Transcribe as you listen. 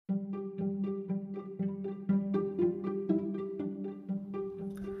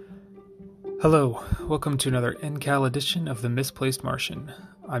Hello, welcome to another NCAL edition of The Misplaced Martian.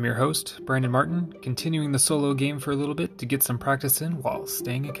 I'm your host, Brandon Martin, continuing the solo game for a little bit to get some practice in while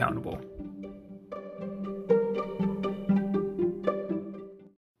staying accountable.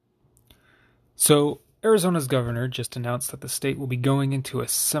 So, Arizona's governor just announced that the state will be going into a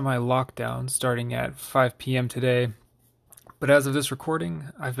semi-lockdown starting at 5 p.m. today. But as of this recording,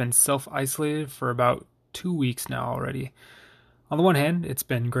 I've been self-isolated for about 2 weeks now already. On the one hand, it's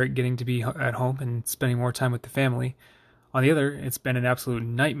been great getting to be at home and spending more time with the family. On the other, it's been an absolute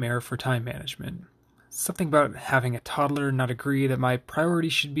nightmare for time management. Something about having a toddler not agree that my priority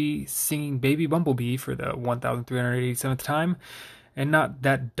should be singing Baby Bumblebee for the 1387th time, and not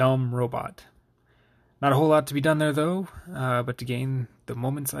that dumb robot. Not a whole lot to be done there though, but to gain the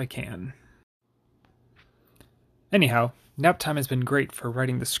moments I can. Anyhow, nap time has been great for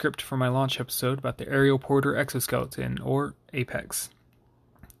writing the script for my launch episode about the Aerial Porter Exoskeleton, or APEX.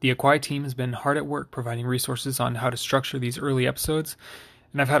 The Acquai team has been hard at work providing resources on how to structure these early episodes,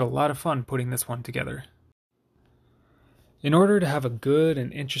 and I've had a lot of fun putting this one together. In order to have a good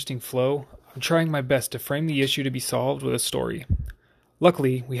and interesting flow, I'm trying my best to frame the issue to be solved with a story.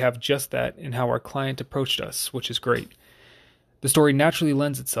 Luckily, we have just that in how our client approached us, which is great. The story naturally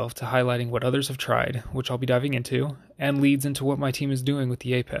lends itself to highlighting what others have tried, which I'll be diving into, and leads into what my team is doing with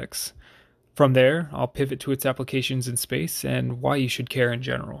the Apex. From there, I'll pivot to its applications in space and why you should care in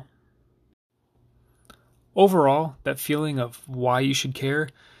general. Overall, that feeling of why you should care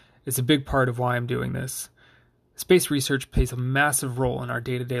is a big part of why I'm doing this. Space research plays a massive role in our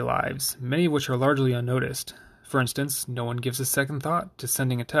day-to-day lives, many of which are largely unnoticed. For instance, no one gives a second thought to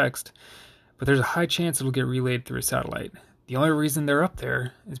sending a text, but there's a high chance it'll get relayed through a satellite. The only reason they're up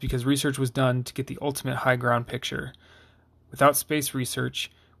there is because research was done to get the ultimate high ground picture. Without space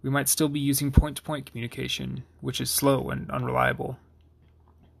research, we might still be using point-to-point communication, which is slow and unreliable.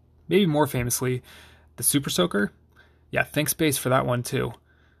 Maybe more famously, the Super Soaker? Yeah, think space for that one too.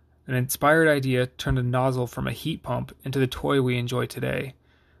 An inspired idea turned a nozzle from a heat pump into the toy we enjoy today.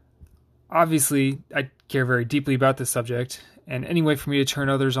 Obviously, I care very deeply about this subject, and any way for me to turn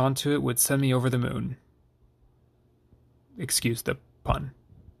others onto it would send me over the moon. Excuse the pun.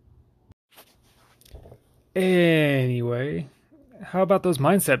 Anyway, how about those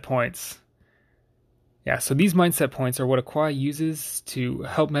mindset points? Yeah, so these mindset points are what Acquai uses to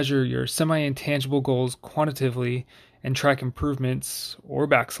help measure your semi-intangible goals quantitatively and track improvements or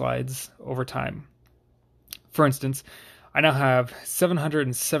backslides over time. For instance, I now have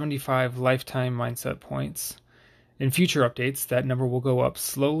 775 lifetime mindset points. In future updates, that number will go up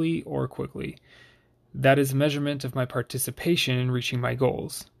slowly or quickly. That is a measurement of my participation in reaching my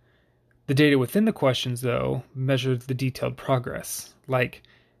goals. The data within the questions, though, measure the detailed progress, like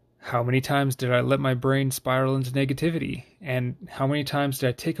how many times did I let my brain spiral into negativity, and how many times did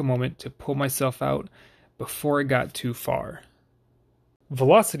I take a moment to pull myself out before it got too far.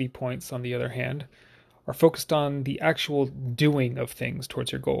 Velocity points, on the other hand, are focused on the actual doing of things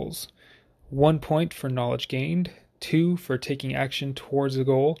towards your goals. 1 point for knowledge gained, 2 for taking action towards a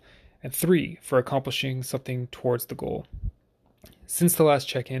goal, and 3 for accomplishing something towards the goal. Since the last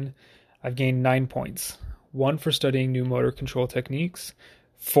check-in, I've gained 9 points. 1 for studying new motor control techniques,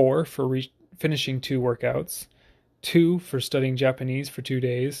 4 for finishing 2 workouts, 2 for studying Japanese for 2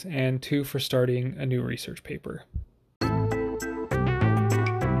 days, and 2 for starting a new research paper.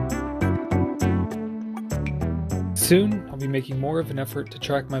 Soon, I'll be making more of an effort to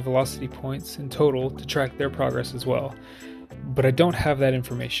track my velocity points in total to track their progress as well. But I don't have that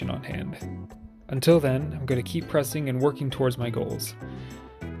information on hand. Until then, I'm going to keep pressing and working towards my goals.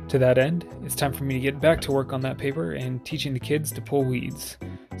 To that end, it's time for me to get back to work on that paper and teaching the kids to pull weeds.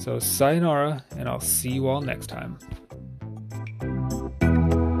 So sayonara, and I'll see you all next time.